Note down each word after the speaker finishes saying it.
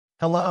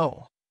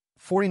Hello,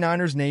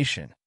 49ers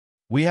Nation.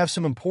 We have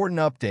some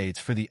important updates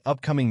for the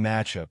upcoming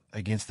matchup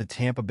against the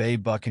Tampa Bay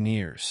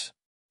Buccaneers.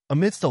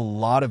 Amidst a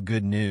lot of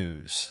good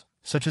news,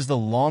 such as the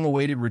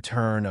long-awaited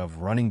return of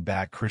running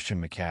back Christian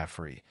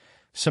McCaffrey,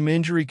 some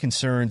injury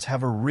concerns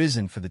have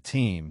arisen for the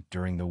team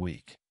during the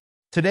week.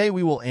 Today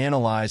we will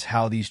analyze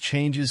how these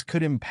changes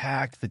could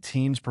impact the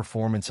team's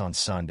performance on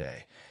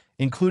Sunday,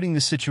 including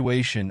the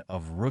situation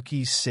of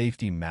rookie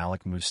safety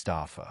Malik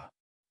Mustafa.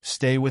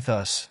 Stay with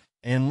us,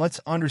 and let's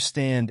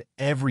understand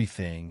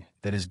everything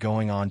that is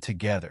going on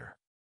together.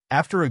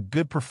 After a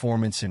good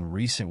performance in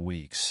recent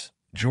weeks,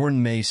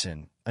 Jordan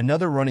Mason,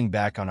 another running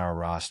back on our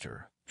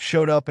roster,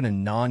 showed up in a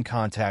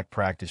non-contact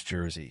practice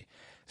jersey,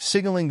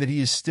 signaling that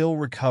he is still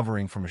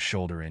recovering from a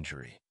shoulder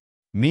injury.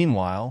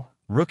 Meanwhile,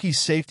 rookie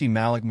safety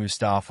Malik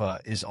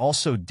Mustafa is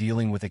also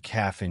dealing with a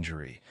calf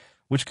injury,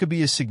 which could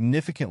be a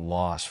significant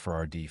loss for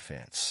our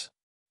defense.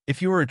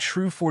 If you are a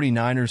true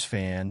 49ers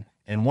fan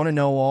and want to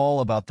know all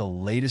about the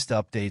latest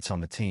updates on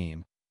the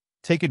team,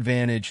 take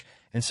advantage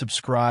and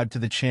subscribe to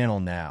the channel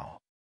now.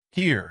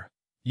 Here,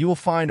 you will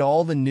find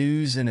all the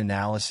news and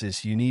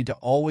analysis you need to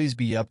always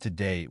be up to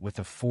date with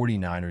the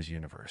 49ers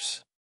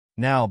universe.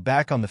 Now,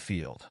 back on the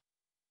field.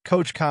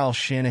 Coach Kyle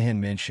Shanahan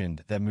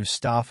mentioned that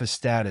Mustafa's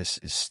status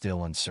is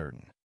still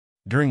uncertain.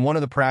 During one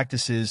of the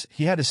practices,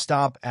 he had to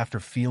stop after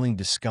feeling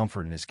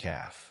discomfort in his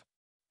calf.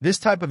 This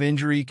type of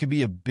injury can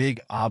be a big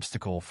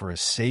obstacle for a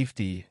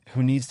safety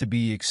who needs to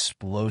be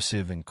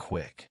explosive and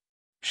quick.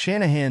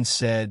 Shanahan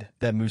said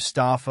that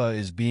Mustafa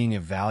is being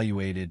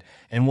evaluated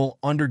and will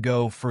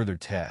undergo further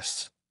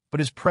tests,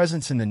 but his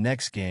presence in the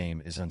next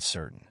game is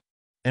uncertain.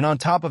 And on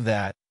top of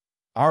that,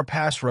 our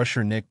pass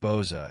rusher Nick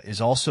Bosa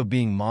is also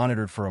being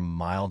monitored for a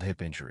mild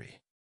hip injury.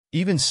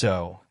 Even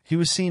so, he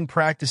was seen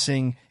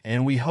practicing,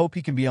 and we hope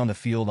he can be on the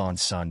field on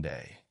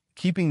Sunday,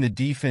 keeping the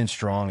defense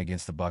strong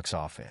against the Bucs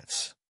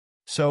offense.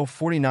 So,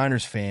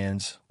 49ers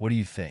fans, what do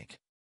you think?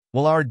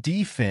 Will our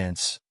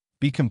defense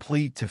be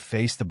complete to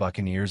face the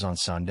Buccaneers on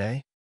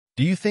Sunday?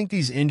 Do you think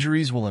these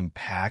injuries will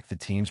impact the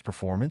team's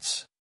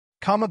performance?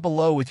 Comment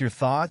below with your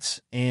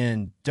thoughts,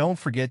 and don't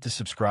forget to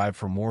subscribe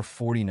for more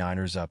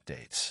 49ers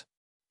updates.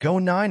 Go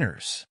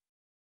Niners!